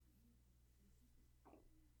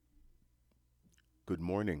Good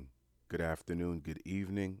morning, good afternoon, good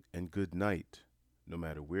evening, and good night. No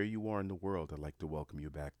matter where you are in the world, I'd like to welcome you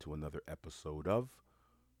back to another episode of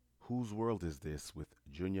Whose World Is This with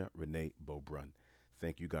Junya Renee Beaubrun.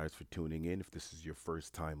 Thank you guys for tuning in. If this is your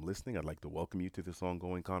first time listening, I'd like to welcome you to this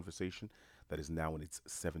ongoing conversation that is now in its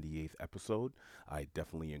 78th episode. I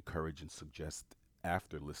definitely encourage and suggest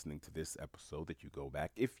after listening to this episode that you go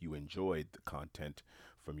back. If you enjoyed the content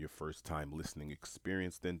from your first time listening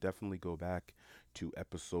experience, then definitely go back to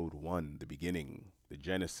episode one, the beginning, the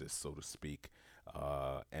genesis, so to speak,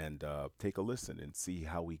 and take a listen and see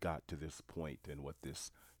how we got to this point and what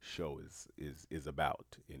this show is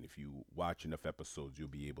about. And if you watch enough episodes, you'll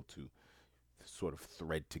be able to sort of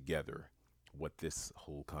thread together what this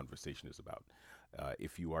whole conversation is about.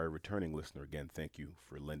 If you are a returning listener, again, thank you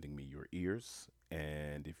for lending me your ears.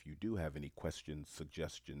 And if you do have any questions,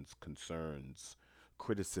 suggestions, concerns,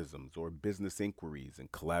 criticisms, or business inquiries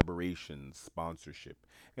and collaborations, sponsorship,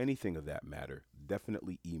 anything of that matter,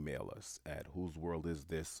 definitely email us at whose world is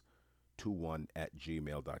this 21 at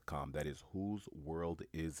gmail.com. That is whose world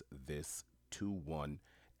is this 21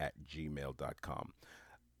 at gmail.com.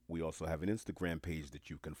 We also have an Instagram page that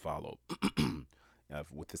you can follow.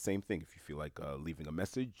 With the same thing, if you feel like leaving a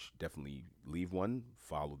message, definitely leave one.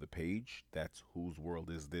 Follow the page. That's whose world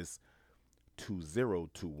is this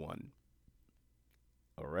 2021.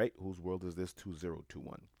 All right, whose world is this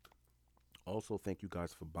 2021? Also, thank you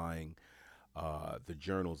guys for buying the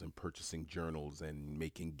journals and purchasing journals and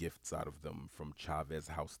making gifts out of them from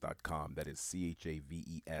chavezhouse.com. That is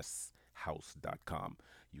CHAVES house.com.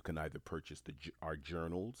 You can either purchase our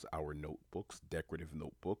journals, our notebooks, decorative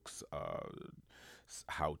notebooks,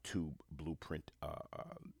 how to blueprint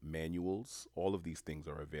manuals. All of these things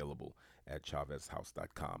are available at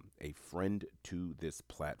chavezhouse.com. A friend to this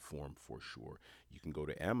platform for sure. You can go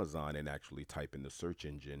to Amazon and actually type in the search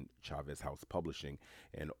engine Chavez House Publishing,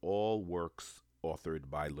 and all works authored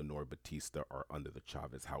by Lenore Batista are under the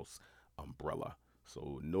Chavez House umbrella.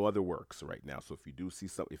 So no other works right now. So if you do see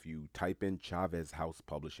some, if you type in Chavez House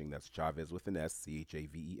Publishing, that's Chavez with an S,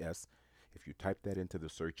 CHAVES. If you type that into the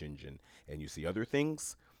search engine and you see other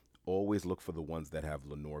things, always look for the ones that have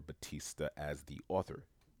Lenore Batista as the author.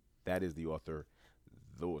 That is the author.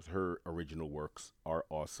 Those her original works are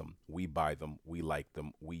awesome. We buy them, we like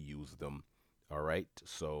them, we use them. All right,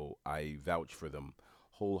 so I vouch for them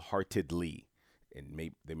wholeheartedly,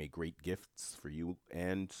 and they make great gifts for you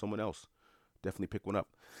and someone else. Definitely pick one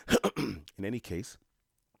up. In any case,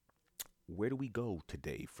 where do we go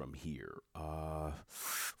today from here?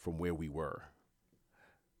 From where we were.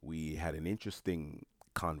 We had an interesting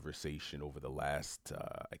conversation over the last,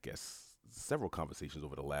 I guess, several conversations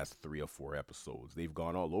over the last 3 or 4 episodes. They've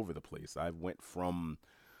gone all over the place. I went from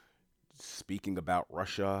speaking about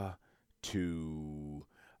Russia to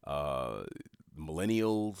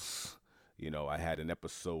millennials. I had an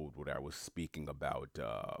episode where I was speaking about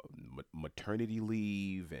maternity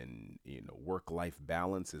leave and work-life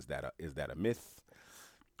balance. Is that a myth?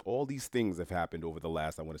 All these things have happened over the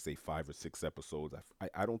last, I want to say, 5 or 6 episodes.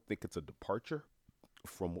 I don't think it's a departure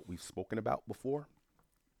from what we've spoken about before,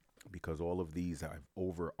 because all of these have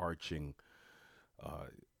uh,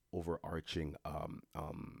 overarching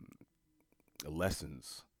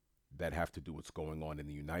lessons that have to do with what's going on in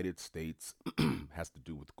the United States, has to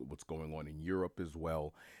do with what's going on in Europe as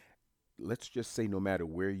well. Let's just say no matter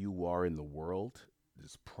where you are in the world,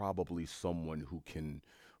 there's probably someone who can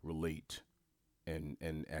relate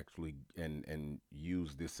and actually and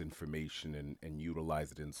use this information and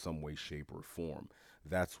utilize it in some way, shape, or form.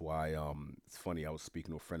 That's why it's funny. I was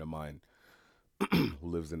speaking to a friend of mine who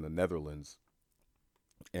lives in the Netherlands,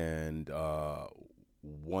 and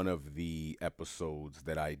one of the episodes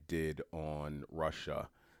that I did on Russia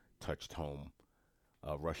touched home,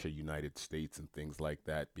 Russia, United States, and things like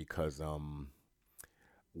that, because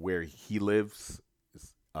where he lives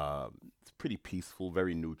is it's pretty peaceful,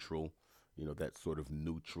 very neutral. That sort of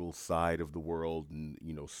neutral side of the world, and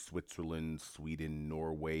Switzerland, Sweden,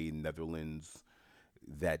 Norway, Netherlands,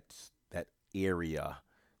 that that area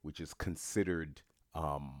which is considered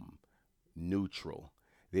neutral.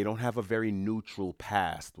 They don't have a very neutral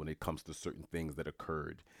past when it comes to certain things that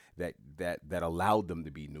occurred that allowed them to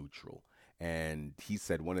be neutral. And he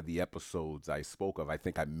said one of the episodes I spoke of, I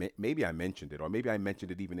think maybe I mentioned it, or maybe I mentioned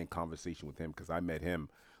it even in conversation with him, because I met him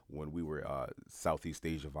when we were Southeast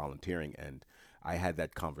Asia volunteering, and I had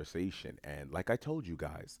that conversation. And like I told you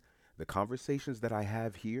guys, the conversations that I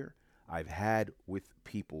have here, I've had with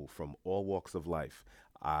people from all walks of life.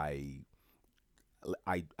 I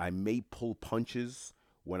I may pull punches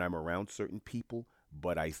when I'm around certain people,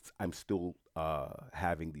 but I'm still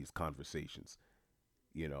having these conversations.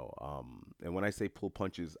 And when I say pull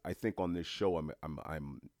punches, I think on this show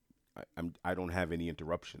I don't have any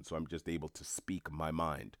interruptions, so I'm just able to speak my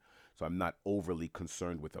mind. So I'm not overly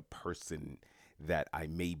concerned with a person that I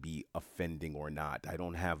may be offending or not. I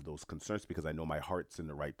don't have those concerns because I know my heart's in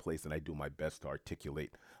the right place and I do my best to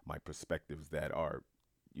articulate my perspectives that are,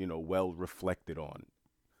 well reflected on.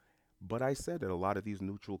 But I said that a lot of these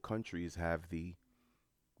neutral countries have the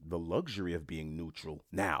luxury of being neutral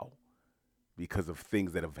now because of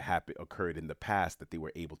things that have occurred in the past that they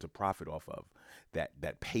were able to profit off of,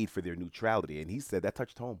 that paid for their neutrality. And he said that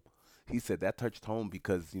touched home. He said that touched home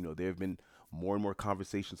because there have been more and more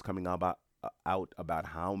conversations coming out about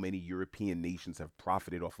how many European nations have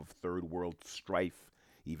profited off of third world strife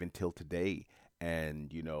even till today.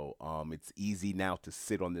 And it's easy now to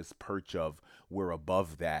sit on this perch of we're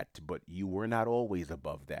above that, but you were not always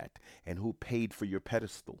above that. And who paid for your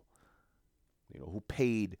pedestal? Who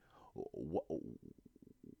paid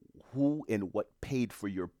who and what paid for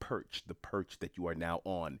your perch, the perch that you are now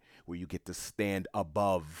on, where you get to stand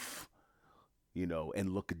above,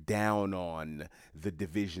 and look down on the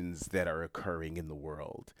divisions that are occurring in the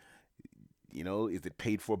world. Is it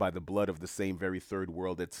paid for by the blood of the same very third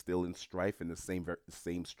world that's still in strife and the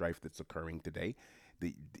same strife that's occurring today?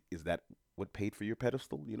 Is that what paid for your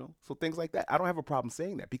pedestal? So things like that. I don't have a problem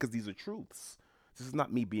saying that because these are truths. This is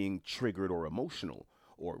not me being triggered or emotional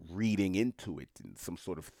or reading into it in some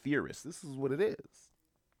sort of theorist. This is what it is.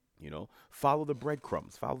 Follow the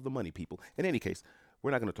breadcrumbs, follow the money, people. In any case,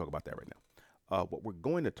 we're not going to talk about that right now. What we're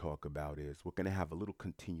going to talk about is we're going to have a little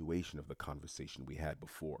continuation of the conversation we had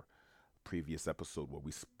before, previous episode where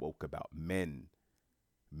we spoke about men.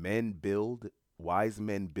 Men build, wise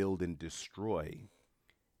men build and destroy,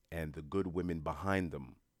 and the good women behind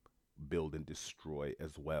them build and destroy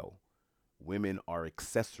as well. Women are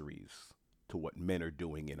accessories to what men are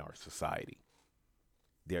doing in our society.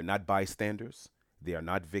 They are not bystanders. They are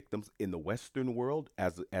not victims. In the Western world,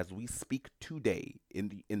 as we speak today,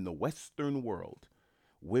 in the Western world,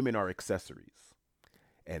 women are accessories.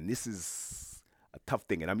 And this is a tough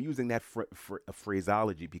thing. And I'm using that for a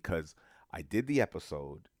phraseology because I did the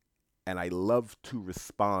episode and I love to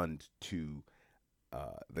respond to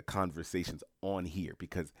the conversations on here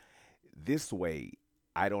because this way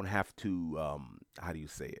I don't have to, how do you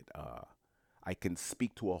say it? I can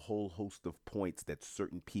speak to a whole host of points that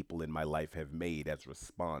certain people in my life have made as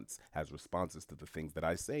responses to the things that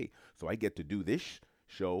I say. So I get to do this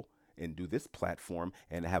show and do this platform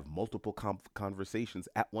and have multiple conversations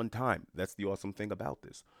at one time. That's the awesome thing about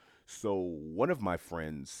this. So one of my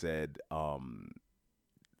friends said,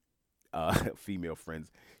 female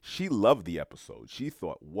friends, she loved the episode. She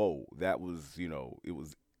thought, whoa, that was, it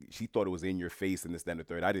was, she thought it was in your face and this, that, and the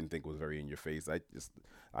third. I didn't think it was very in your face.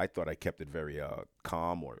 I thought I kept it very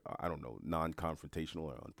calm or, I don't know, non-confrontational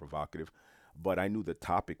or unprovocative. But I knew the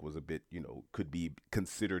topic was a bit, could be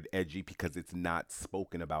considered edgy because it's not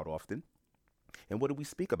spoken about often. And what did we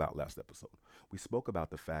speak about last episode? We spoke about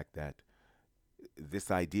the fact that this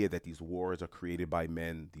idea that these wars are created by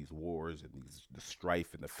men, these wars and the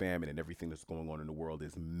strife and the famine and everything that's going on in the world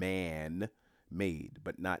is man made,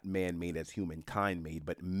 but not man made as humankind made,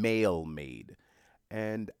 but male made.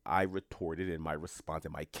 And I retorted, and my response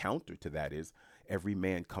and my counter to that is every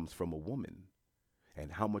man comes from a woman.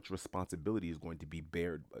 And how much responsibility is going to be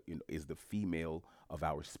bared, is the female of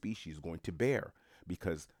our species going to bear?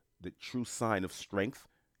 Because the true sign of strength,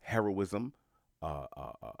 heroism,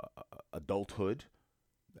 adulthood,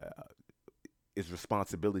 uh, is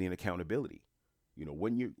responsibility and accountability.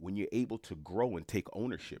 When you're able to grow and take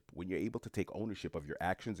ownership, when you're able to take ownership of your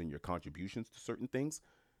actions and your contributions to certain things,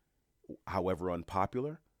 however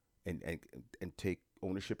unpopular, and take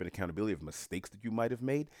ownership and accountability of mistakes that you might have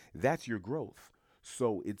made, that's your growth.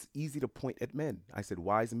 So it's easy to point at men. I said,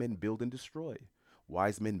 wise men build and destroy.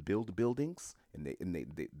 Wise men build buildings and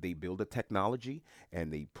they build a technology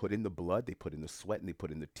and they put in the blood, they put in the sweat, and they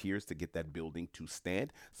put in the tears to get that building to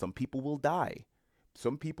stand. Some people will die.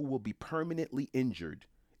 Some people will be permanently injured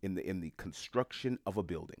in the construction of a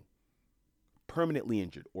building. Permanently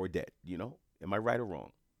injured or dead, Am I right or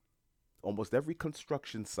wrong? Almost every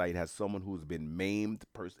construction site has someone who's been maimed,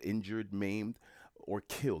 injured, maimed, or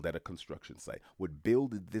killed at a construction site. What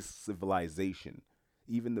built this civilization,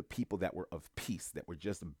 even the people that were of peace, that were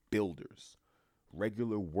just builders,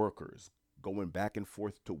 regular workers going back and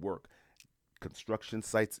forth to work. Construction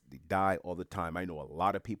sites, they die all the time. I know a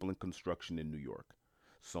lot of people in construction in New York.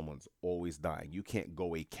 Someone's always dying. You can't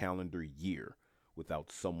go a calendar year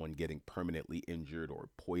without someone getting permanently injured or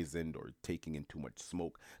poisoned or taking in too much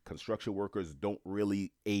smoke. Construction workers don't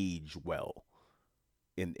really age well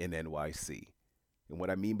in NYC. And what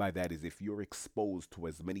I mean by that is if you're exposed to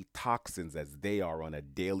as many toxins as they are on a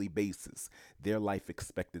daily basis, their life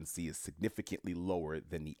expectancy is significantly lower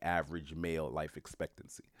than the average male life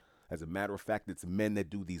expectancy. As a matter of fact, it's men that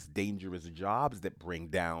do these dangerous jobs that bring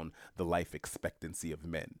down the life expectancy of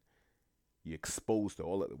men. You're exposed to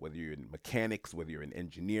all of it, whether you're in mechanics, whether you're in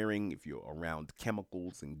engineering, if you're around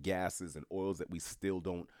chemicals and gases and oils that we still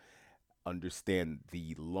don't understand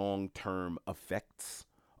the long term effects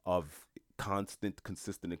of constant,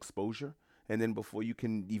 consistent exposure. And then before you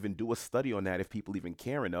can even do a study on that, if people even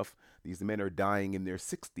care enough, these men are dying in their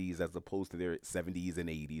 60s as opposed to their 70s and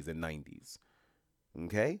 80s and 90s.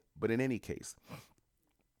 Okay? But in any case,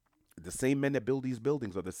 the same men that build these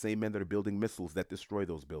buildings are the same men that are building missiles that destroy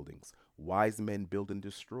those buildings. Wise men build and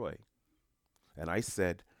destroy. And I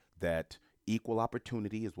said that equal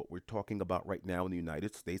opportunity is what we're talking about right now in the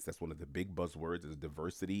United States. That's one of the big buzzwords is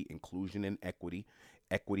diversity, inclusion, and equity.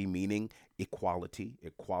 Equity meaning equality.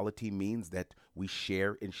 Equality means that we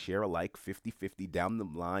share and share alike 50-50 down the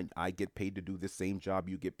line. I get paid to do the same job.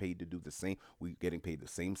 You get paid to do the same. We're getting paid the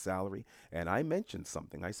same salary. And I mentioned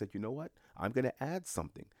something. I said, you know what? I'm going to add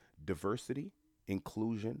something. Diversity,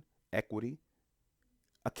 inclusion, equity,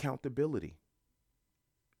 accountability.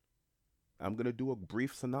 I'm going to do a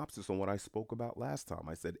brief synopsis on what I spoke about last time.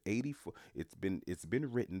 I said 84 it's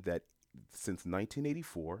been written that since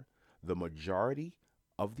 1984, the majority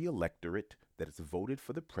of the electorate that has voted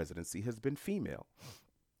for the presidency has been female.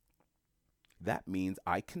 That means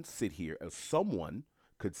I can sit here as someone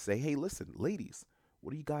could say, "Hey, listen, ladies,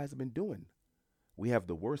 what do you guys have been doing? We have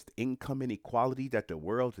the worst income inequality that the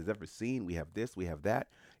world has ever seen. We have this, we have that.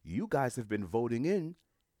 You guys have been voting in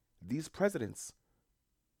these presidents.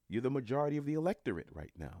 You're the majority of the electorate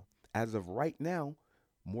right now. As of right now,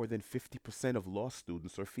 more than 50% of law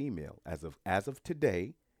students are female. As of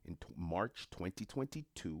today, in March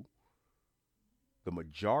 2022, the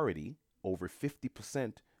majority, over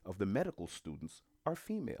 50% of the medical students are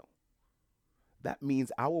female. That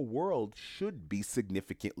means our world should be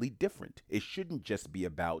significantly different. It shouldn't just be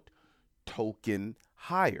about token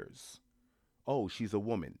hires. Oh, she's a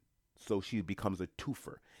woman, so she becomes a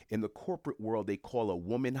twofer. In the corporate world, they call a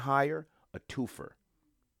woman hire a twofer,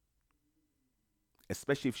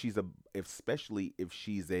 especially if she's a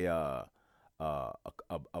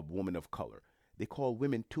woman of color. They call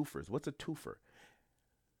women twofers. What's a twofer?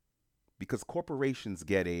 Because corporations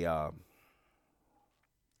get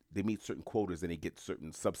they meet certain quotas and they get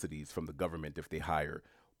certain subsidies from the government if they hire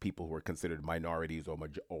people who are considered minorities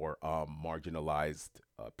or marginalized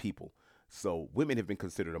people. So women have been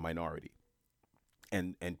considered a minority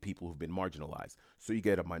and people who've been marginalized. So you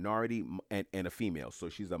get a minority and a female. So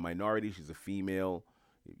she's a minority, she's a female,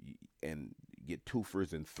 and you get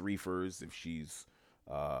twofers and threefers if she's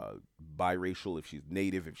biracial, if she's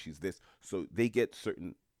native, if she's this. So they get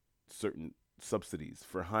certain subsidies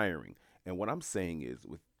for hiring. And what I'm saying is,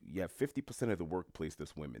 with you have 50% of the workplace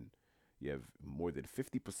that's women. You have more than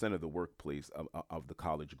 50% of the workplace of the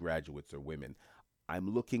college graduates are women. I'm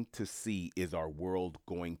looking to see, is our world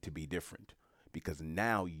going to be different? Because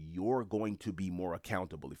now you're going to be more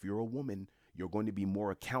accountable. If you're a woman, you're going to be more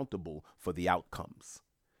accountable for the outcomes.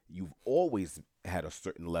 You've always had a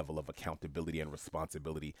certain level of accountability and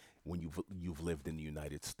responsibility when you've lived in the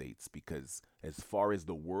United States, because as far as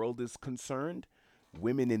the world is concerned,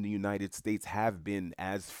 women in the United States have been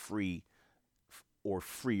as free or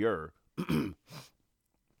freer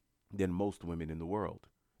than most women in the world.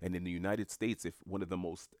 And in the United States, if one of the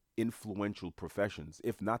most influential professions,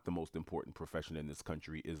 if not the most important profession in this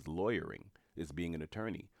country, is lawyering, is being an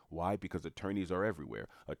attorney. Why? Because attorneys are everywhere.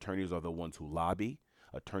 Attorneys are the ones who lobby.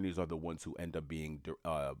 Attorneys are the ones who end up being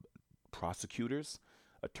prosecutors,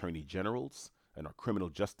 attorney generals, in our criminal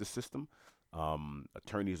justice system.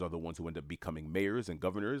 Attorneys are the ones who end up becoming mayors and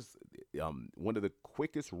governors. One of the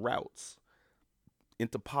quickest routes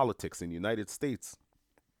into politics in the United States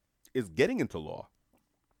is getting into law.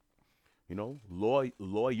 You know,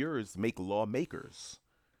 lawyers make lawmakers.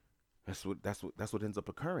 That's what ends up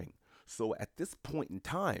occurring. So at this point in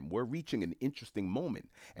time, we're reaching an interesting moment,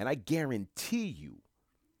 and I guarantee you,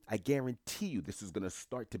 this is going to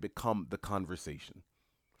start to become the conversation.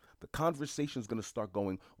 The conversation is going to start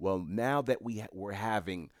going, well, now that we're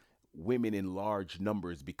having women in large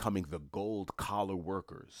numbers becoming the gold collar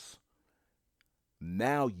workers,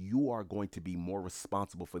 now you are going to be more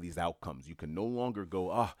responsible for these outcomes. You can no longer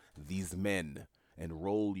go, these men, and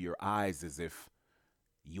roll your eyes as if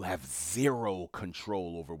you have zero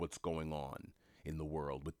control over what's going on in the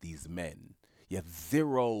world with these men. You have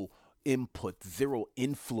zero input, zero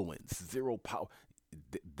influence, zero power.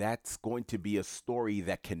 That's going to be a story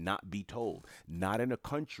that cannot be told. Not in a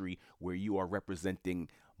country where you are representing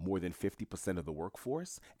more than 50% of the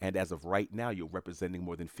workforce. And as of right now, you're representing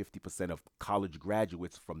more than 50% of college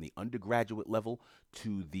graduates from the undergraduate level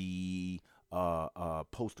to the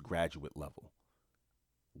postgraduate level.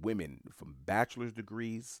 Women from bachelor's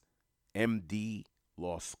degrees, MD,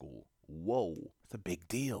 law school. Whoa, it's a big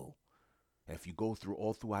deal. And if you go through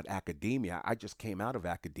all throughout academia, I just came out of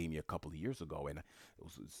academia a couple of years ago, and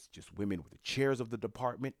it's just women with the chairs of the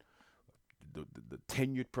department, the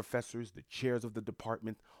tenured professors, the chairs of the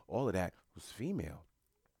department, all of that was female.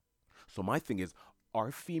 So my thing is,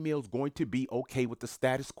 are females going to be okay with the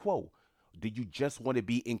status quo? Did you just want to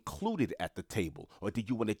be included at the table? Or did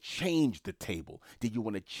you want to change the table? Did you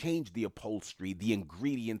want to change the upholstery, the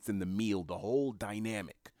ingredients in the meal, the whole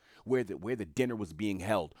dynamic? Where the dinner was being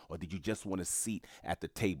held, or did you just want a seat at the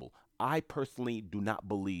table? I personally do not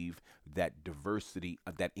believe that diversity,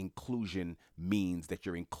 that inclusion means that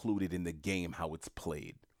you're included in the game how it's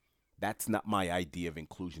played. That's not my idea of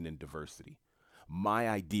inclusion and diversity. My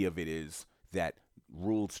idea of it is that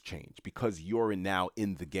rules change because you're now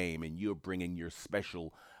in the game and you're bringing your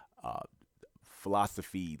special uh,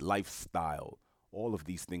 philosophy, lifestyle. All of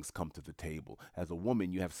these things come to the table. As a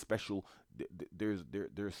woman, you have special. There's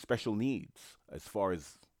special needs. As far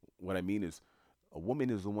as what I mean is, a woman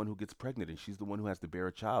is the one who gets pregnant, and she's the one who has to bear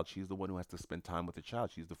a child. She's the one who has to spend time with the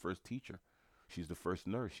child. She's the first teacher. She's the first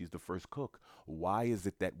nurse. She's the first cook. Why is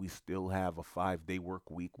it that we still have a 5 day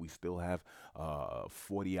work week? We still have a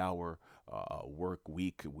 40-hour work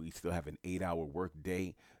week. We still have an 8 hour work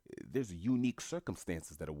day. There's unique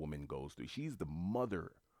circumstances that a woman goes through. She's the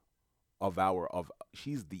mother of our of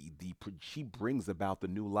she's the she brings about the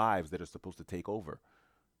new lives that are supposed to take over,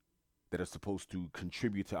 that are supposed to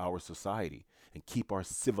contribute to our society and keep our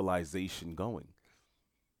civilization going.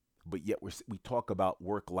 But yet we talk about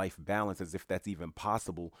work life balance as if that's even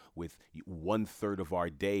possible, with 1/3 of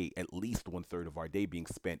our day, at least 1/3 of our day, being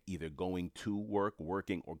spent either going to work,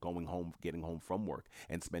 working, or going home, getting home from work,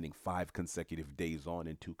 and spending 5 consecutive days on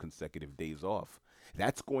and 2 consecutive days off.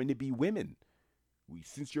 That's going to be women.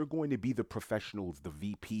 Since you're going to be the professionals, the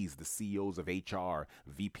VPs, the CEOs of HR,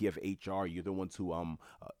 VP of HR, you're the ones who,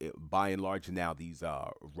 by and large now, these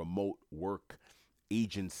remote work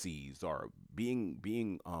agencies are what do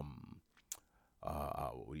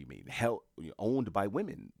you mean, held, owned by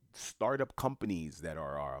women. Startup companies that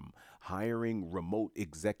are hiring remote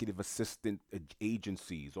executive assistant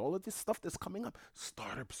agencies, all of this stuff that's coming up.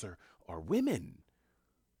 Startups are women.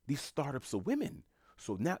 These startups are women.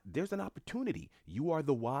 So now there's an opportunity. You are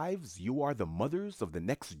the wives, you are the mothers of the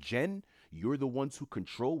next gen. You're the ones who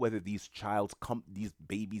control whether these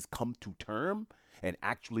babies come to term and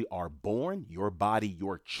actually are born. Your body,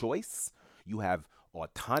 your choice. You have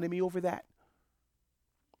autonomy over that.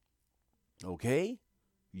 Okay?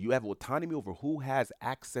 You have autonomy over who has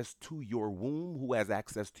access to your womb, who has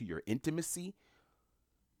access to your intimacy.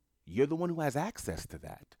 You're the one who has access to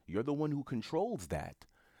that. You're the one who controls that.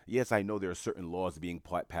 Yes, I know there are certain laws being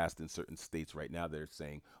passed in certain states right now that are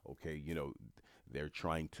saying, okay, they're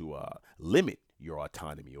trying to limit your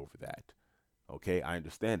autonomy over that. Okay, I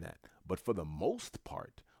understand that. But for the most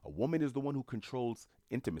part, a woman is the one who controls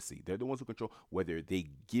intimacy. They're the ones who control whether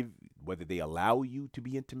they allow you to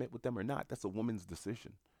be intimate with them or not. That's a woman's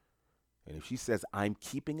decision. And if she says, I'm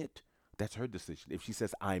keeping it, that's her decision. If she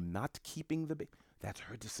says, I'm not keeping the baby, that's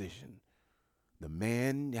her decision. The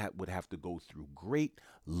man would have to go through great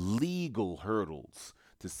legal hurdles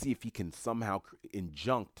to see if he can somehow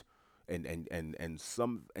injunct and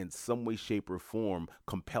some way, shape, or form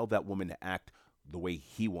compel that woman to act the way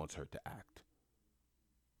he wants her to act.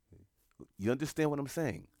 You understand what I'm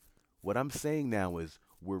saying? What I'm saying now is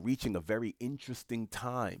we're reaching a very interesting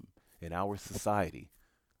time in our society,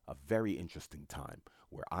 a very interesting time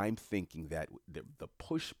where I'm thinking that the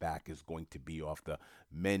pushback is going to be off the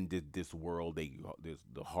men did this world. There's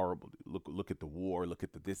the horrible look at the war, look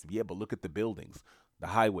at the this. Yeah, but look at the buildings, the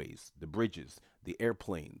highways, the bridges, the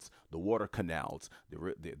airplanes, the water canals,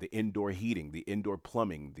 the indoor heating, the indoor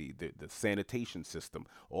plumbing, the sanitation system.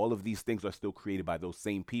 All of these things are still created by those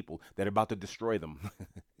same people that are about to destroy them.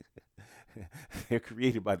 They're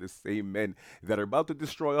created by the same men that are about to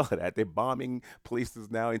destroy all of that. They're bombing places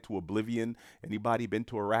now into oblivion. Anybody been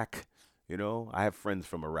to Iraq? I have friends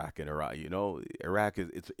from Iraq and Iraq. Iraq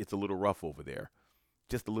is it's a little rough over there,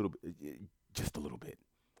 just a little bit, just a little bit,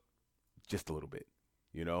 just a little bit.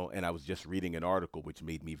 And I was just reading an article which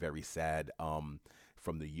made me very sad.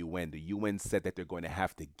 From the UN, the UN said that they're going to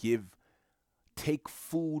have to take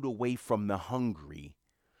food away from the hungry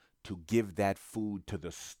to give that food to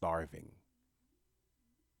the starving.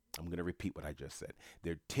 I'm going to repeat what I just said.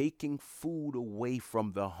 They're taking food away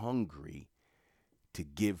from the hungry to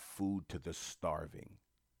give food to the starving.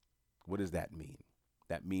 What does that mean?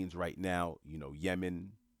 That means right now,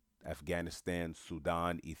 Yemen, Afghanistan,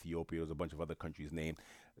 Sudan, Ethiopia, there's a bunch of other countries named.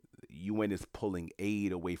 UN is pulling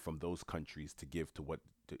aid away from those countries to give to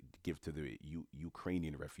give to the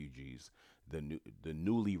Ukrainian refugees, the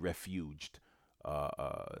newly refuged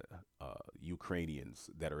Ukrainians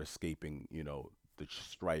that are escaping, the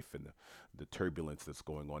strife and the turbulence that's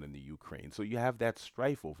going on in the Ukraine. So you have that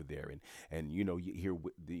strife over there, and you hear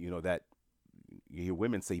that you hear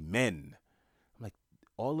women say men. I'm like,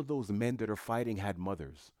 all of those men that are fighting had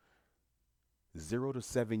mothers. 0 to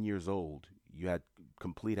 7 years old, you had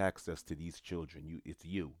complete access to these children.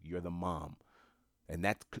 You're the mom, and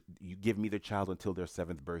you give me the child until their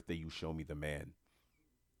seventh birthday. You show me the man.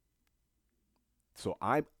 So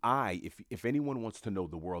if anyone wants to know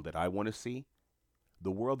the world that I want to see,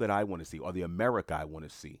 the world that I want to see, or the America I want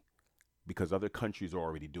to see, because other countries are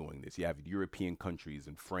already doing this. You have European countries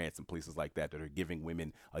and France and places like that are giving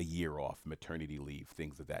women a year off, maternity leave,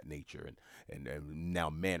 things of that nature. And now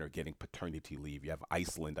men are getting paternity leave. You have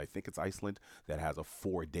Iceland, I think it's Iceland, that has a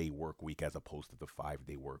 4-day work week as opposed to the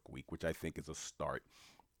 5-day work week, which I think is a start.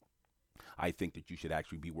 I think that you should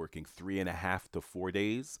actually be working 3.5 to 4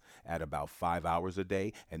 days at about 5 hours a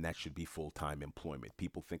day, and that should be full time employment.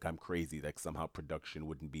 People think I'm crazy that somehow production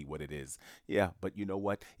wouldn't be what it is. Yeah, but you know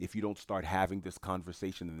what? If you don't start having this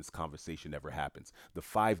conversation, then this conversation never happens. The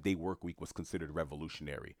 5-day work week was considered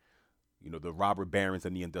revolutionary. The robber barons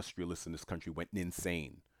and the industrialists in this country went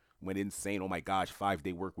insane. Oh my gosh,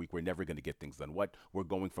 5-day work week. We're never going to get things done. What? We're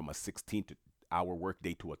going from a 16-hour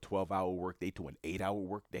workday to a 12-hour workday to an 8-hour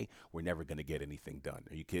workday. We're never going to get anything done.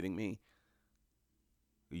 Are you kidding me?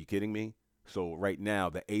 Are you kidding me? So right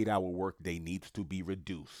now, the 8-hour workday needs to be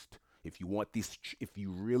reduced. If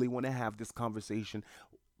you really want to have this conversation,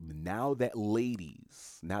 now that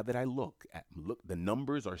I look, the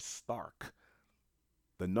numbers are stark.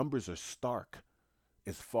 The numbers are stark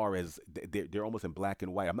as far as they're almost in black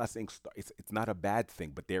and white. I'm not saying it's not a bad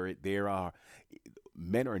thing, but there are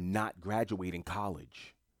men are not graduating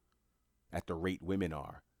college at the rate women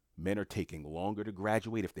are. Men are taking longer to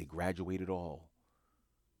graduate if they graduate at all.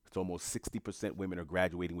 It's almost 60% women are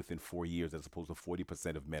graduating within 4 years, as opposed to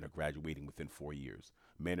 40% of men are graduating within 4 years.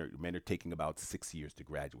 Men are taking about 6 years to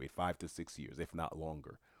graduate, 5 to 6 years, if not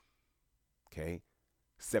longer. Okay,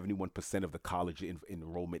 71% of the college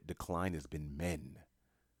enrollment decline has been men.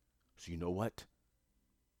 So you know what?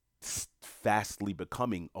 It's fastly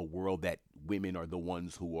becoming a world that women are the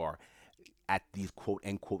ones who are at these quote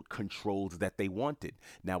unquote controls that they wanted.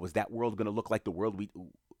 Now, is that world going to look like the world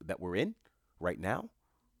that we're in right now?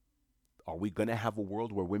 Are we going to have a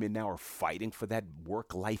world where women now are fighting for that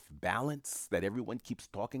work-life balance that everyone keeps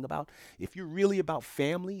talking about? If you're really about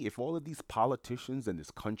family, if all of these politicians in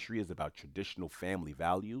this country is about traditional family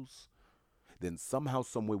values, then somehow,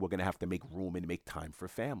 some way, we're going to have to make room and make time for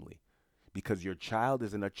family, because your child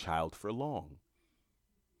isn't a child for long.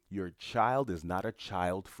 Your child is not a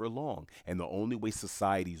child for long. And the only way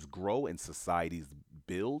societies grow and societies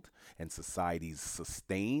build and societies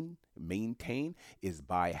maintain, is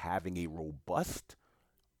by having a robust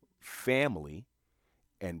family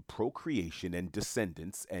and procreation and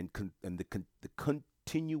descendants and the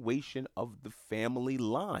continuation of the family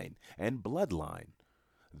line and bloodline,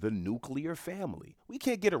 the nuclear family. We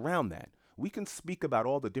can't get around that. We can speak about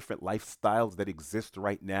all the different lifestyles that exist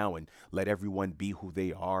right now and let everyone be who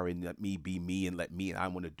they are and let me be me and let me and I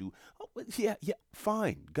want to do. Oh, yeah,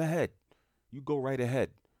 fine. Go ahead. You go right ahead.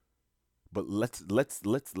 But let's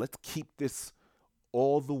keep this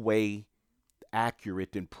all the way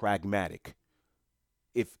accurate and pragmatic.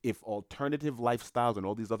 If alternative lifestyles and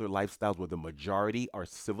all these other lifestyles were the majority, our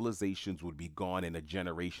civilizations would be gone in a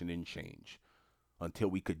generation and change, until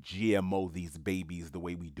we could GMO these babies the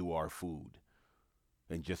way we do our food.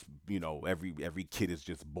 And just, every kid is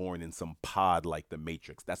just born in some pod like the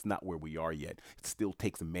Matrix. That's not where we are yet. It still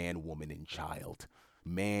takes man, woman, and child.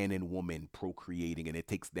 Man and woman procreating, and it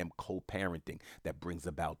takes them co-parenting that brings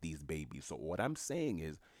about these babies. So what I'm saying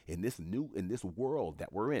is, in this world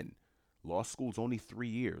that we're in, law school's only 3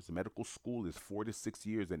 years. Medical school is 4 to 6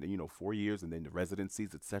 years, and 4 years, and then the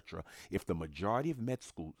residencies, etc. If the majority of med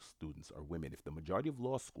school students are women, if the majority of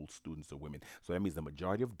law school students are women, so that means the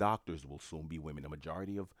majority of doctors will soon be women. The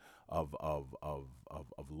majority of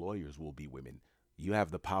lawyers will be women. You have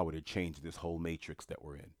the power to change this whole matrix that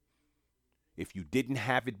we're in. If you didn't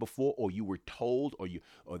have it before, or you were told, or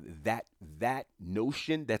that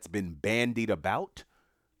notion that's been bandied about,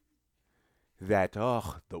 that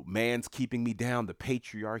the man's keeping me down, the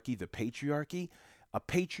patriarchy, A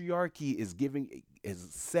patriarchy is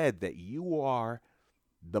said that you are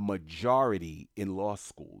the majority in law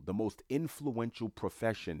school. The most influential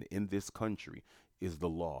profession in this country is the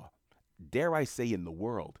law. Dare I say in the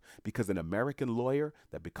world, because an American lawyer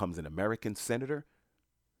that becomes an American senator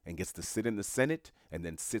and gets to sit in the Senate and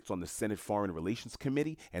then sits on the Senate Foreign Relations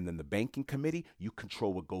Committee and then the Banking Committee, you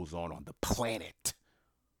control what goes on the planet.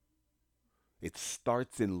 It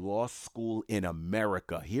starts in law school in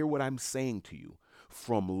America. Hear what I'm saying to you.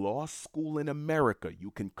 From law school in America,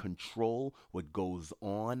 you can control what goes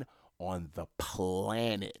on the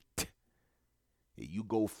planet. You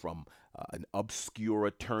go from an obscure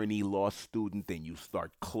attorney law student, then you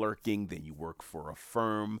start clerking, then you work for a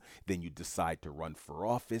firm, then you decide to run for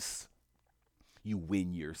office. You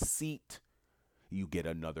win your seat, you get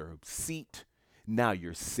another seat. Now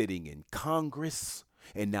you're sitting in Congress,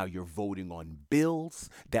 and now you're voting on bills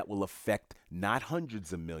that will affect not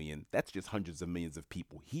hundreds of millions, that's just hundreds of millions of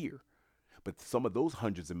people here. But some of those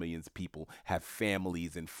hundreds of millions of people have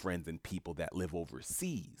families and friends and people that live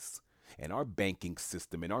overseas. And our banking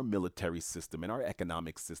system and our military system and our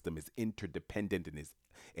economic system is interdependent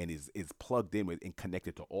and is plugged in with and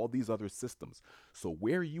connected to all these other systems. So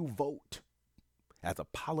where you vote as a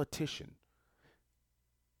politician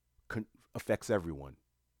affects everyone,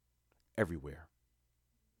 everywhere,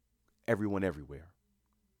 everyone, everywhere.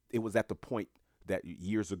 It was at the point that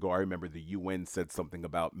years ago, I remember the UN said something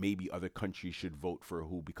about maybe other countries should vote for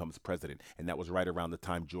who becomes president. And that was right around the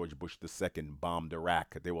time George Bush II bombed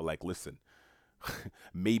Iraq. They were like, listen,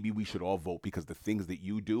 maybe we should all vote because the things that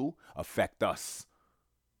you do affect us.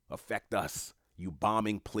 You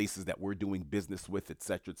bombing places that we're doing business with, et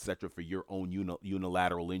cetera, for your own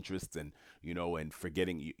unilateral interests, and and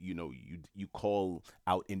forgetting, you call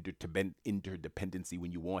out interdependency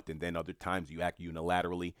when you want, and then other times you act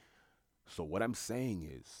unilaterally. So what I'm saying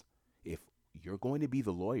is, if you're going to be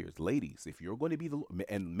the lawyers, ladies, if you're going to be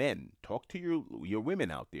and men, talk to your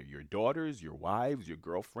women out there, your daughters, your wives, your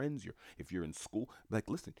girlfriends, if you're in school, like,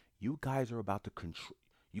 listen, you guys are about to control.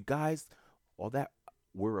 You guys, all that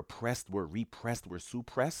we're oppressed, we're repressed, we're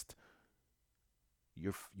suppressed.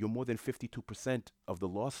 You're more than 52% of the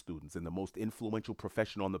law students, and the most influential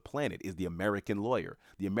profession on the planet is the American lawyer.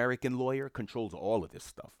 The American lawyer controls all of this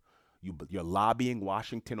stuff. You're lobbying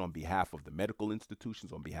Washington on behalf of the medical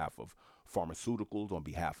institutions, on behalf of pharmaceuticals, on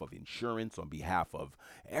behalf of insurance, on behalf of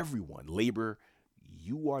everyone, labor.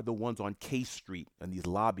 You are the ones on K Street and these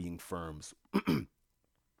lobbying firms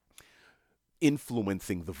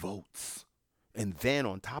influencing the votes. And then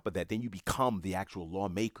on top of that, then you become the actual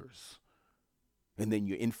lawmakers. And then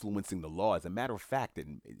you're influencing the law. As a matter of fact,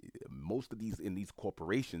 in most of these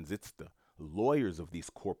corporations, it's the lawyers of these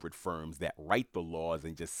corporate firms that write the laws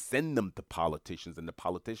and just send them to politicians, and the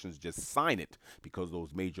politicians just sign it because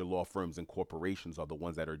those major law firms and corporations are the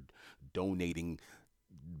ones that are donating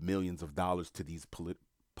millions of dollars to these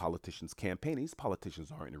politicians' campaigns. These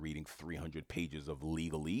politicians aren't reading 300 pages of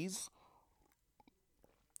legalese,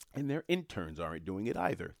 and their interns aren't doing it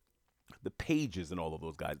either. The pages and all of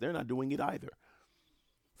those guys, they're not doing it either.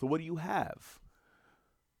 So what do you have?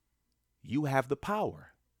 You have the power.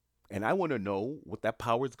 And I want to know what that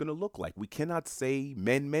power is going to look like. We cannot say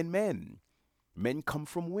men, men, men. Men come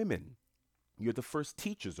from women. You're the first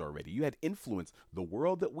teachers already. You had influence. The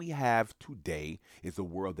world that we have today is a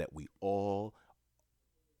world that we all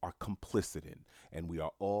are complicit in, and we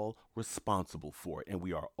are all responsible for it, and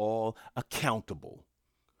we are all accountable.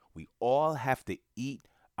 We all have to eat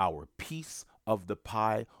our piece of the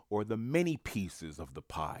pie, or the many pieces of the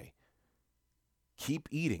pie. Keep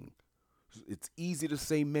eating. It's easy to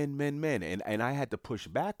say men, men, men. And I had to push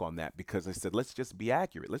back on that because I said, let's just be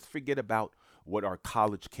accurate. Let's forget about what our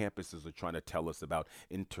college campuses are trying to tell us about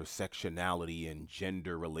intersectionality and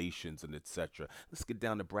gender relations and etc. Let's get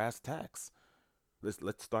down to brass tacks.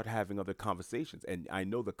 Let's start having other conversations. And I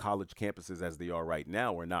know the college campuses as they are right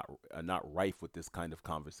now are not rife with this kind of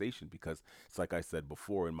conversation, because it's like I said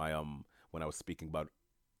before in my when I was speaking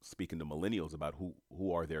to millennials about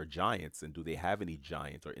who are their giants, and do they have any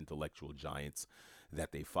giants or intellectual giants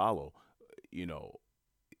that they follow. You know,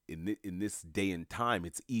 in this day and time,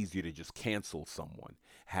 it's easier to just cancel someone.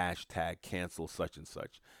 Hashtag cancel such and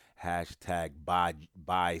such. Hashtag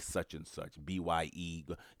buy such and such. BYE,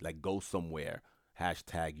 like go somewhere.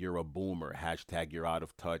 Hashtag you're a boomer. Hashtag you're out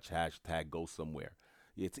of touch. Hashtag go somewhere.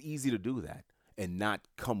 It's easy to do that and not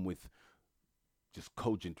come with just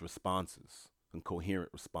cogent responses and coherent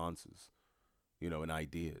responses, and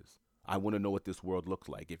ideas. I want to know what this world looks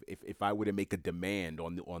like. If I were to make a demand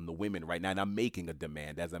on the women right now, and I'm making a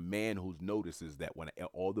demand as a man who notices that when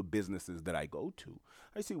all the businesses that I go to,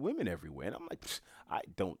 I see women everywhere, and I'm like, I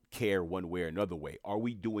don't care one way or another way. Are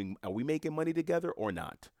we making money together or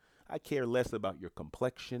not? I care less about your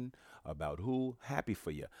complexion, about who. Happy for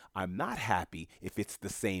you. I'm not happy if it's the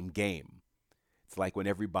same game. It's like when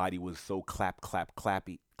everybody was so clap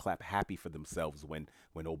happy for themselves when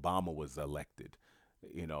Obama was elected.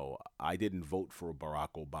 I didn't vote for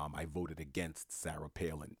Barack Obama. I voted against Sarah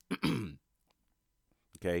Palin.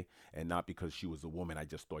 Okay, and not because she was a woman. I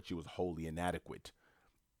just thought she was wholly inadequate.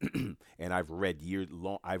 And I've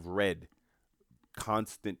read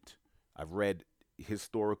constant. I've read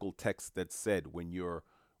historical texts that said when your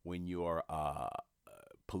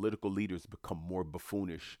political leaders become more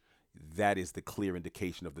buffoonish, that is the clear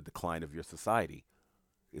indication of the decline of your society.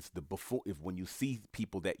 It's the before if when you see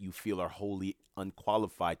people that you feel are wholly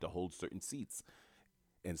unqualified to hold certain seats.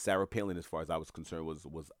 And Sarah Palin, as far as I was concerned,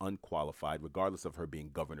 was unqualified, regardless of her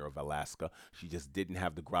being governor of Alaska. She just didn't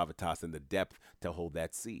have the gravitas and the depth to hold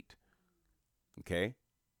that seat. Okay,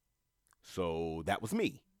 so that was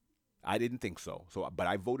me. I didn't think so. But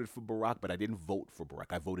I voted for Barack, but I didn't vote for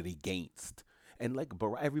Barack. I voted against. And like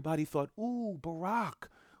Barack, everybody thought, "Ooh, Barack,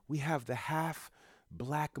 we have the half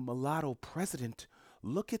black mulatto president.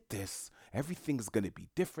 Look at this. Everything's going to be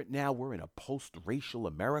different now. We're in a post-racial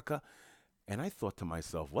America." And I thought to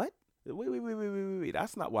myself, "What? Wait.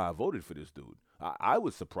 That's not why I voted for this dude." I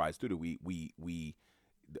was surprised too that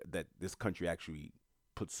that this country actually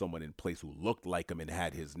put someone in place who looked like him and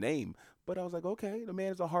had his name. But I was like, okay, the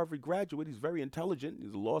man is a Harvard graduate. He's very intelligent.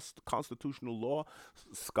 He's a constitutional law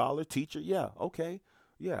scholar, teacher. Yeah, okay,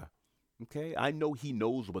 yeah, okay. I know he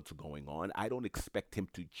knows what's going on. I don't expect him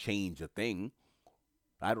to change a thing.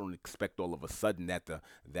 I don't expect all of a sudden that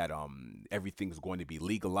everything's going to be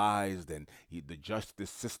legalized and the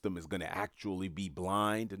justice system is going to actually be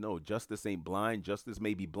blind. No, justice ain't blind. Justice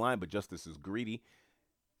may be blind, but justice is greedy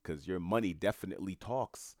because your money definitely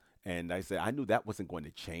talks. And I said, I knew that wasn't going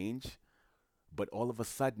to change. But all of a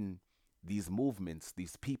sudden, these movements,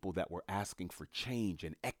 these people that were asking for change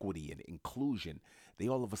and equity and inclusion, they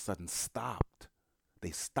all of a sudden stopped.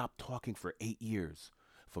 They stopped talking for 8 years.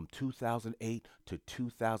 From 2008 to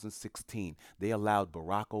 2016, they allowed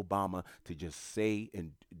Barack Obama to just say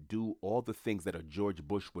and do all the things that a George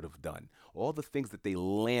Bush would have done, all the things that they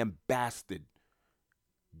lambasted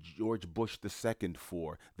George Bush II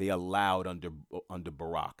for, they allowed under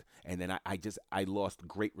Barack. And then I lost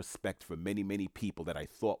great respect for many people that I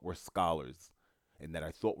thought were scholars and that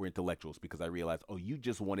I thought were intellectuals because I realized, oh, you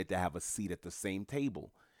just wanted to have a seat at the same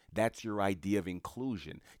table. That's your idea of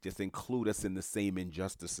inclusion. Just include us in the same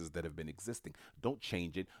injustices that have been existing. Don't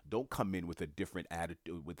change it. Don't come in with a different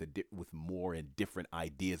attitude, with more and different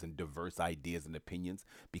ideas and diverse ideas and opinions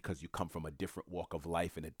because you come from a different walk of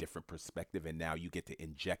life and a different perspective, and now you get to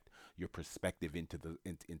inject your perspective into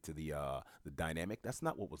the dynamic. That's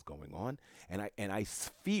not what was going on, and I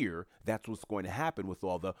fear that's what's going to happen with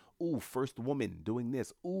all the first woman doing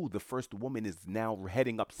this. The first woman is now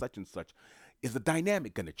heading up such and such. Is the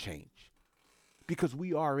dynamic going to change? Because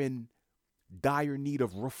we are in dire need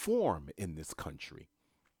of reform in this country.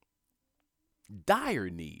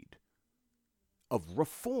 Dire need of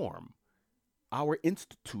reform. Our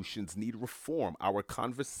institutions need reform. Our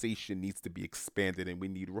conversation needs to be expanded and we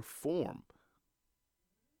need reform.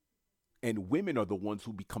 And women are the ones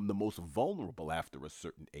who become the most vulnerable after a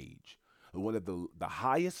certain age. One of the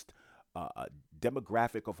highest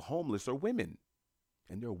demographic of homeless are women.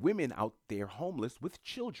 And there are women out there homeless with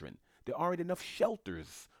children. There aren't enough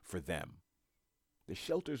shelters for them. The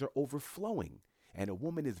shelters are overflowing. And a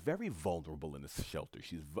woman is very vulnerable in a shelter.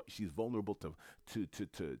 She's vulnerable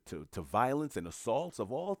to violence and assaults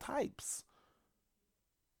of all types.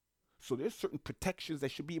 So there's certain protections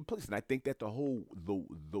that should be in place. And I think that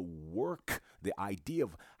the work, the idea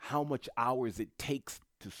of how much hours it takes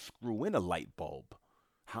to screw in a light bulb.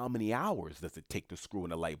 How many hours does it take to screw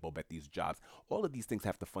in a light bulb at these jobs? All of these things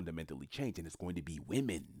have to fundamentally change, and it's going to be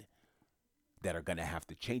women that are going to have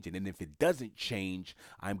to change it. And if it doesn't change,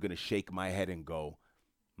 I'm going to shake my head and go,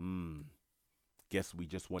 guess you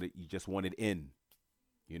just wanted in.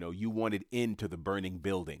 You wanted into the burning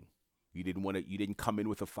building. You didn't come in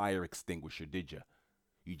with a fire extinguisher, did you?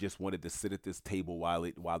 You just wanted to sit at this table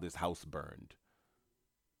while this house burned.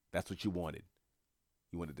 That's what you wanted.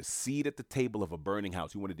 You wanted a seat at the table of a burning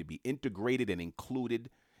house. You wanted to be integrated and included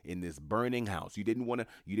in this burning house. You didn't want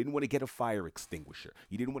to get a fire extinguisher.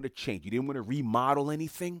 You didn't want to change. You didn't want to remodel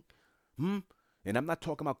anything. And I'm not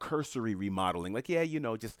talking about cursory remodeling, like yeah,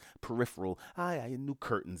 just peripheral. New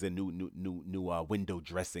curtains and new window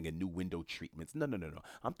dressing and new window treatments. No, no, no, no.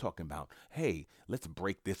 I'm talking about hey, let's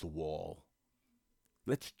break this wall.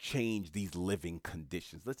 Let's change these living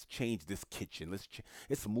conditions. Let's change this kitchen.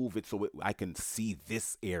 Let's move it so I can see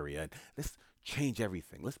this area. And let's change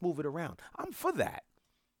everything. Let's move it around. I'm for that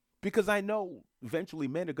because I know eventually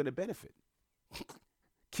men are going to benefit.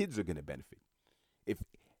 Kids are going to benefit. If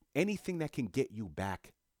anything that can get you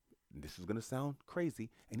back, and this is going to sound crazy,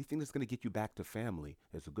 anything that's going to get you back to family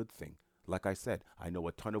is a good thing. Like I said, I know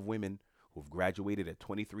a ton of women who've graduated at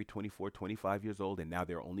 23, 24, 25 years old, and now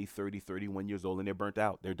they're only 30, 31 years old, and they're burnt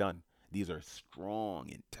out. They're done. These are strong,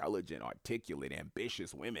 intelligent, articulate,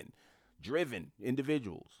 ambitious women, driven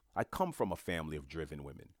individuals. I come from a family of driven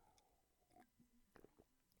women.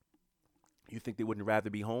 You think they wouldn't rather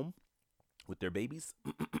be home with their babies?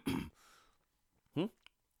 Hmm?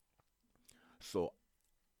 So,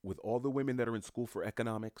 with all the women that are in school for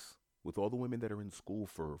economics, with all the women that are in school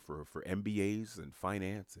for MBAs and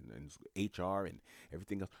finance and HR and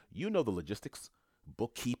everything else, you know the logistics,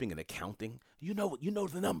 bookkeeping and accounting. You know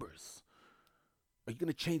the numbers. Are you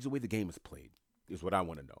going to change the way the game is played? Is what I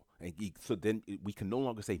want to know. So then we can no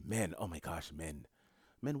longer say men. Oh my gosh, men.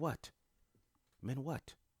 Men what? Men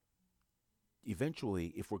what?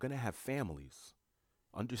 Eventually, if we're going to have families,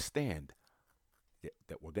 understand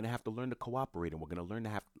that we're going to have to learn to cooperate, and we're going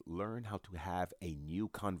to learn how to have a new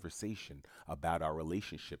conversation about our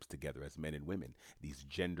relationships together as men and women, these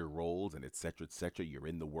gender roles and etc etc. You're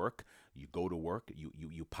in the work, you go to work,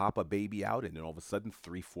 you pop a baby out, and then all of a sudden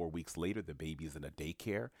 3 4 weeks later the baby's in a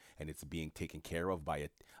daycare and it's being taken care of by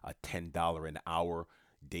a $10 an hour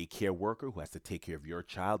daycare worker who has to take care of your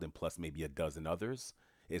child and plus maybe a dozen others.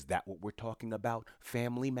 Is that what we're talking about?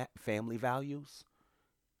 Family values?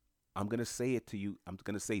 I'm going to say it to you. I'm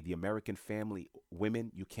going to say the American family, women,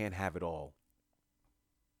 you can't have it all.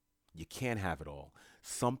 You can't have it all.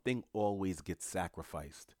 Something always gets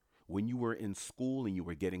sacrificed. When you were in school and you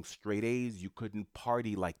were getting straight A's, you couldn't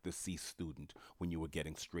party like the C student when you were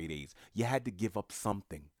getting straight A's. You had to give up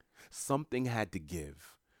something. Something had to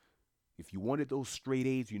give. If you wanted those straight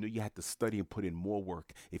A's, you knew you had to study and put in more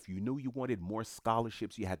work. If you knew you wanted more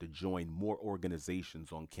scholarships, you had to join more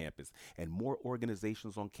organizations on campus. And more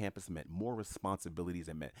organizations on campus meant more responsibilities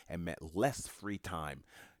and meant less free time.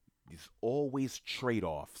 There's always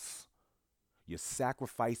trade-offs. You're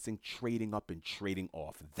sacrificing, trading up, and trading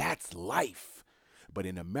off. That's life. But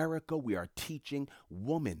in America, we are teaching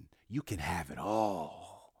woman, you can have it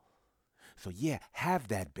all. So yeah, have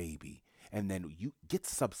that baby. And then you get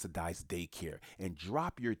subsidized daycare and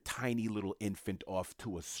drop your tiny little infant off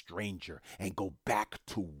to a stranger and go back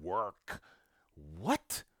to work.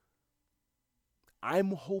 What?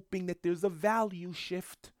 I'm hoping that there's a value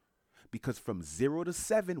shift because from 0 to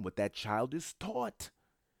 7, what that child is taught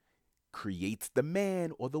creates the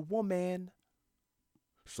man or the woman.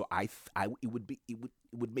 So it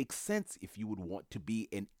would make sense if you would want to be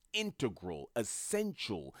an integral,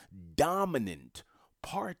 essential, dominant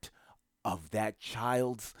part of that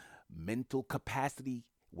child's mental capacity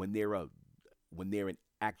when they're an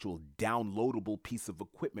actual downloadable piece of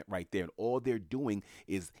equipment right there, and all they're doing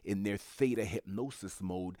is in their theta hypnosis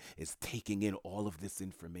mode is taking in all of this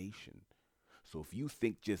information. So if you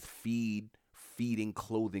think just feeding,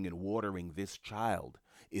 clothing, and watering this child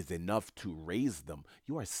is enough to raise them,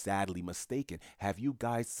 you are sadly mistaken. Have you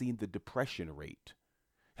guys seen the depression rate?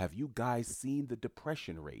 Have you guys seen the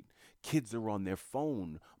depression rate? Kids are on their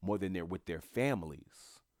phone more than they're with their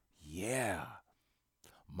families. Yeah.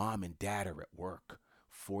 Mom and dad are at work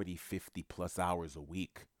 40, 50 plus hours a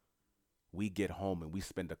week. We get home and we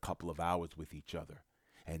spend a couple of hours with each other.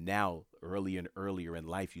 And now, earlier and earlier in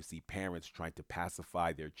life, you see parents trying to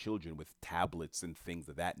pacify their children with tablets and things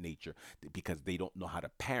of that nature because they don't know how to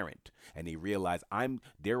parent. And they realize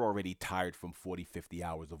they're already tired from 40, 50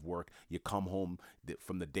 hours of work. You come home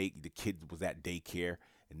from the day the kid was at daycare,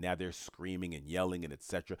 and now they're screaming and yelling and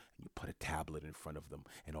etc. And you put a tablet in front of them,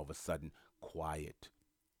 and all of a sudden, quiet.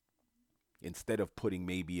 Instead of putting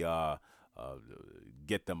maybe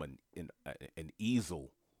get them an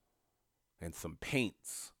easel and some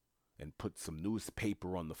paints and put some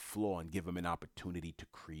newspaper on the floor and give them an opportunity to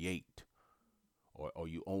create, or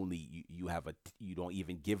you don't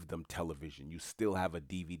even give them television. You still have a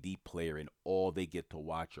DVD player and all they get to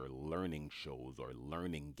watch are learning shows or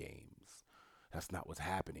learning games. That's not what's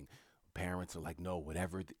happening. Parents are like, no,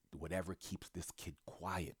 whatever keeps this kid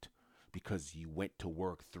quiet, because you went to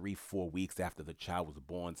work 3, 4 weeks after the child was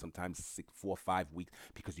born, sometimes 4 or 5 weeks,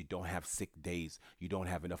 because you don't have sick days, you don't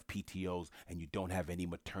have enough PTOs, and you don't have any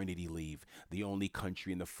maternity leave. The only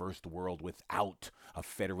country in the first world without a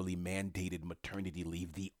federally mandated maternity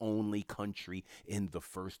leave, the only country in the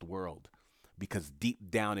first world. Because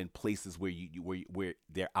deep down in places where where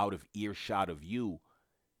they're out of earshot of you,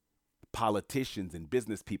 politicians and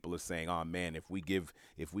business people are saying, "Oh man, if we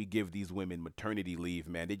give these women maternity leave,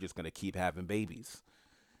 man, they're just gonna keep having babies.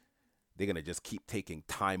 They're gonna just keep taking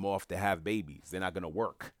time off to have babies. They're not gonna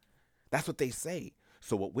work." That's what they say.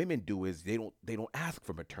 So what women do is they don't ask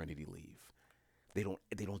for maternity leave. They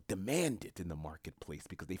don't demand it in the marketplace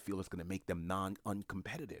because they feel it's gonna make them non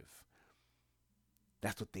uncompetitive.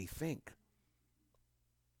 That's what they think.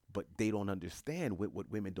 But they don't understand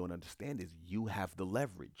what women don't understand is you have the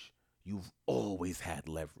leverage. You've always had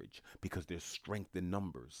leverage because there's strength in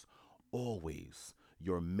numbers. Always.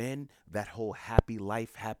 Your men, that whole happy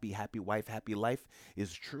life, happy wife, happy life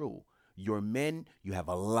is true. Your men, you have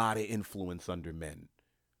a lot of influence under men,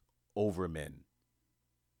 over men.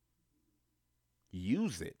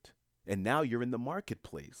 Use it. And now you're in the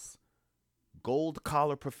marketplace. Gold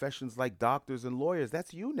collar professions like doctors and lawyers,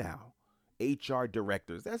 that's you now. HR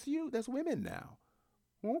directors, that's you. That's women now.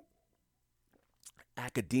 Hmm?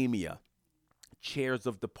 Academia, chairs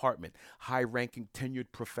of department, high ranking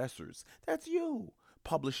tenured professors, that's you.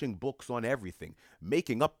 Publishing books on everything,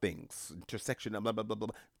 making up things, intersection, blah, blah, blah, blah.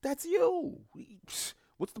 That's you.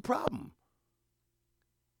 What's the problem?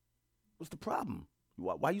 What's the problem?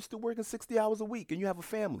 Why are you still working 60 hours a week and you have a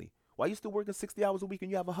family? Why are you still working 60 hours a week and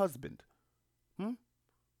you have a husband? Hmm?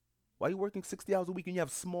 Why are you working 60 hours a week and you have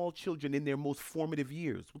small children in their most formative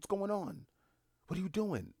years? What's going on? What are you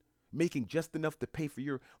doing? Making just enough to pay for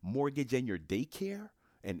your mortgage and your daycare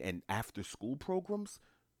and after school programs?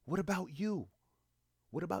 What about you?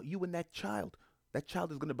 What about you and that child? That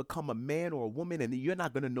child is going to become a man or a woman and you're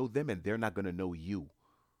not going to know them and they're not going to know you.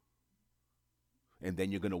 And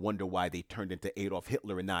then you're going to wonder why they turned into Adolf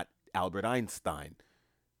Hitler and not Albert Einstein.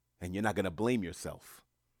 And you're not going to blame yourself.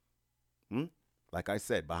 Hmm? Like I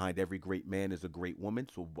said, behind every great man is a great woman.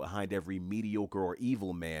 So behind every mediocre or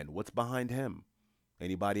evil man, what's behind him?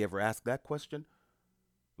 Anybody ever ask that question?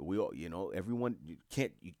 We all, everyone you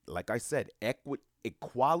can't, like I said,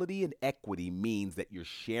 equality and equity means that you're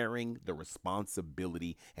sharing the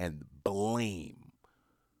responsibility and blame.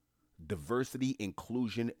 Diversity,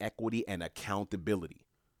 inclusion, equity, and accountability.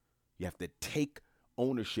 You have to take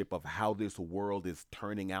ownership of how this world is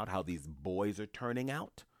turning out, how these boys are turning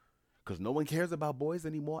out. Because no one cares about boys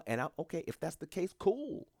anymore. And okay, if that's the case,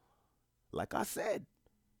 cool. Like I said,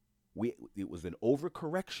 it was an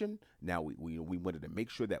overcorrection. Now we wanted to make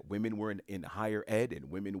sure that women were in higher ed and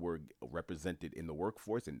women were represented in the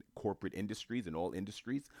workforce and corporate industries and all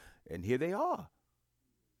industries. And here they are.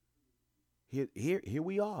 Here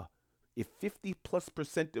we are. If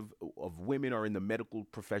 50+% of women are in the medical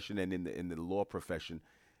profession and in the law profession,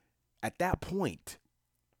 at that point,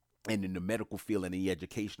 and in the medical field and in the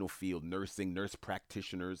educational field, nursing, nurse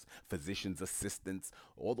practitioners, physicians assistants,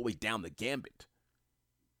 all the way down the gambit.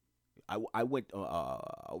 I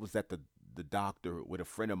was at the doctor with a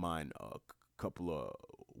friend of mine a couple of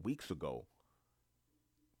weeks ago.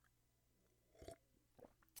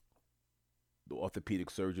 The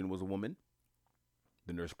orthopedic surgeon was a woman.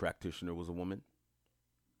 The nurse practitioner was a woman.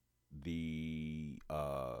 The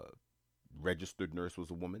registered nurse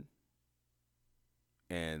was a woman.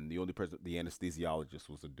 And the only person, the anesthesiologist,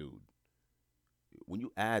 was a dude. When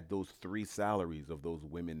you add those three salaries of those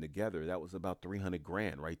women together, that was about 300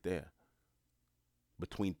 grand right there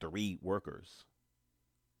between three workers.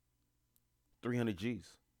 300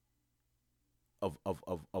 G's of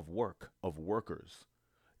work, of workers.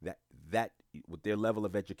 That with their level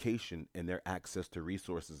of education and their access to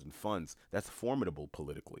resources and funds, that's formidable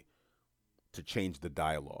politically to change the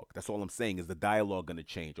dialogue. That's all I'm saying. Is the dialogue going to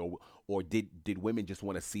change, or did women just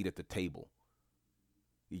want a seat at the table?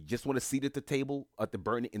 You just want a seat at the table at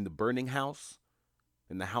in the burning house,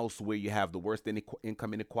 in the house where you have the worst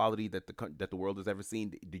income inequality that the world has ever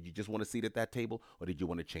seen. Did you just want a seat at that table, or did you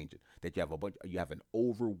want to change it? That you have an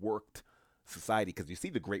overworked society, because you see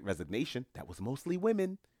the Great Resignation. That was mostly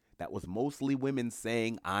women. That was mostly women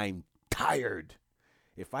saying, "I'm tired.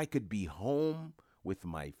 If I could be home with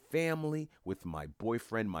my family, with my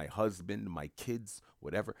boyfriend, my husband, my kids,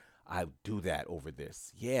 whatever, I'll do that over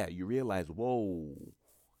this." Yeah, you realize, whoa,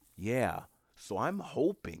 yeah. So I'm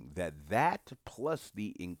hoping that plus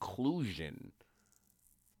the inclusion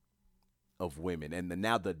of women and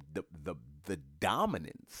now the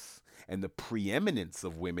dominance and the preeminence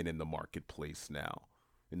of women in the marketplace now.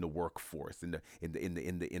 in the workforce, uh,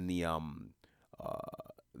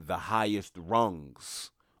 the highest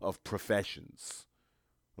rungs of professions.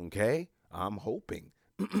 Okay, I'm hoping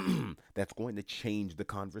that's going to change the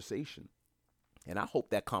conversation, and I hope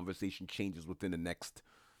that conversation changes within the next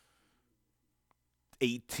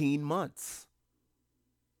 18 months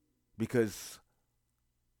because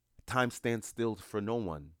time stands still for no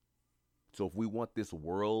one. So if we want this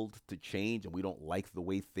world to change and we don't like the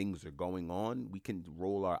way things are going on, we can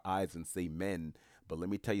roll our eyes and say men. But let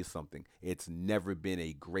me tell you something. It's never been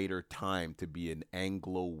a greater time to be an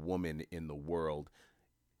Anglo woman in the world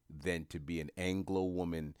than to be an Anglo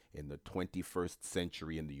woman in the 21st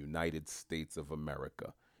century in the United States of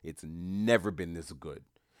America. It's never been this good.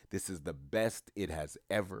 This is the best it has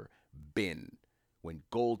ever been. When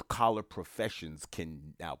gold collar professions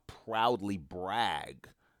can now proudly boast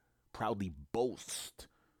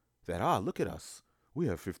that, look at us. We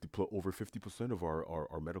have over 50% of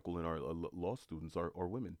our medical and our law students are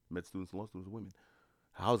women. Med students and law students are women.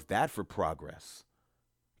 How's that for progress?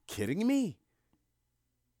 Kidding me?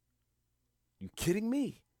 You kidding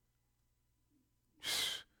me?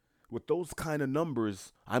 With those kind of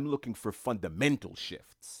numbers, I'm looking for fundamental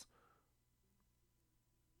shifts.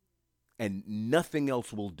 And nothing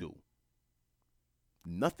else will do.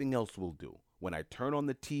 Nothing else will do. When I turn on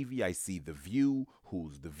the TV, I see The View.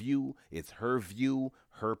 Who's The View? It's her view,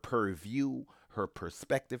 her purview, her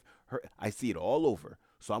perspective. I see it all over.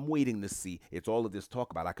 So I'm waiting to see. It's all of this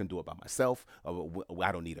talk about I can do it by myself. I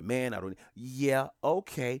don't need a man. Yeah,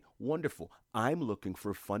 okay, wonderful. I'm looking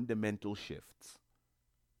for fundamental shifts.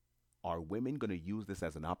 Are women going to use this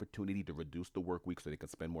as an opportunity to reduce the work week so they can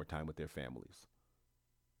spend more time with their families?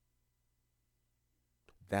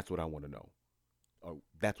 That's what I want to know.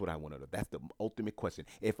 That's what I want to know. That's the ultimate question.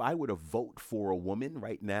 If I were to vote for a woman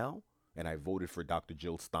right now, and I voted for Dr.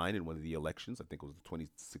 Jill Stein in one of the elections, I think it was the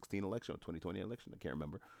 2016 election or 2020 election, I can't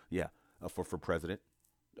remember. Yeah, for president.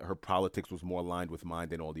 Her politics was more aligned with mine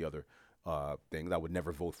than all the other things. I would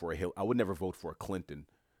never vote for I would never vote for a Clinton.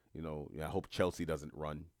 I hope Chelsea doesn't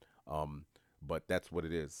run. But that's what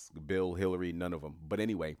it is. Bill, Hillary, none of them. But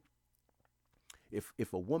anyway,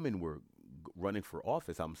 if a woman were running for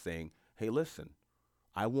office, I'm saying, hey, listen,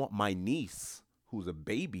 I want my niece, who's a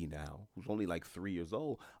baby now, who's only like 3 years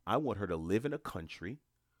old, I want her to live in a country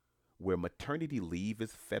where maternity leave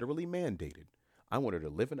is federally mandated. I want her to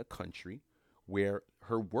live in a country where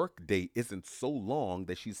her work day isn't so long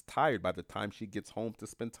that she's tired by the time she gets home to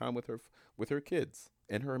spend time with her kids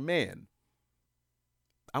and her man.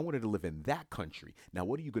 I want her to live in that country. Now,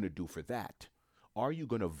 what are you going to do for that? Are you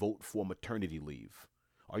going to vote for maternity leave?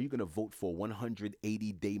 Are you going to vote for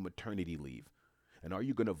 180-day maternity leave? And are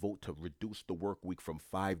you going to vote to reduce the work week from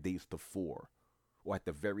 5 days to 4? Or at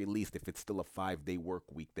the very least, if it's still a 5-day work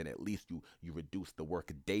week, then at least you reduce the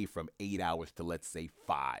work day from 8 hours to, let's say,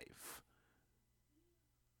 5.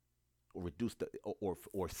 Or reduce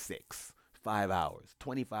or 6. 5 hours,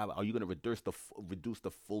 25. Are you going to reduce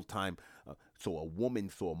the full time so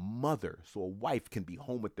a mother, so a wife can be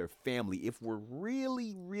home with their family if we're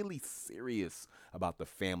really, really serious about the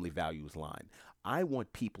family values line? I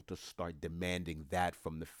want people to start demanding that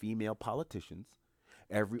from the female politicians.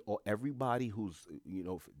 Everybody everybody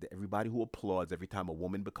who applauds every time a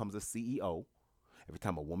woman becomes a CEO. Every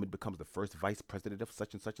time a woman becomes the first vice president of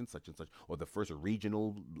such and such and such and such, or the first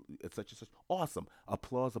regional such and such, awesome.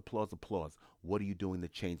 Applause, applause, applause. What are you doing to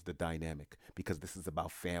change the dynamic? Because this is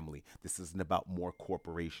about family. This isn't about more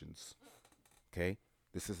corporations. Okay?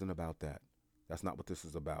 This isn't about that. That's not what this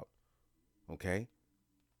is about. Okay?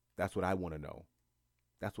 That's what I want to know.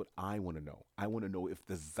 That's what I want to know. I want to know if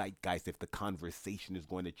the zeitgeist, if the conversation is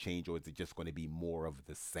going to change, or is it just going to be more of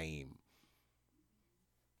the same?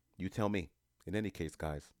 You tell me. In any case,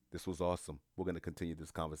 guys, this was awesome. We're going to continue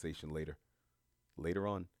this conversation later. Later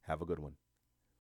on, have a good one.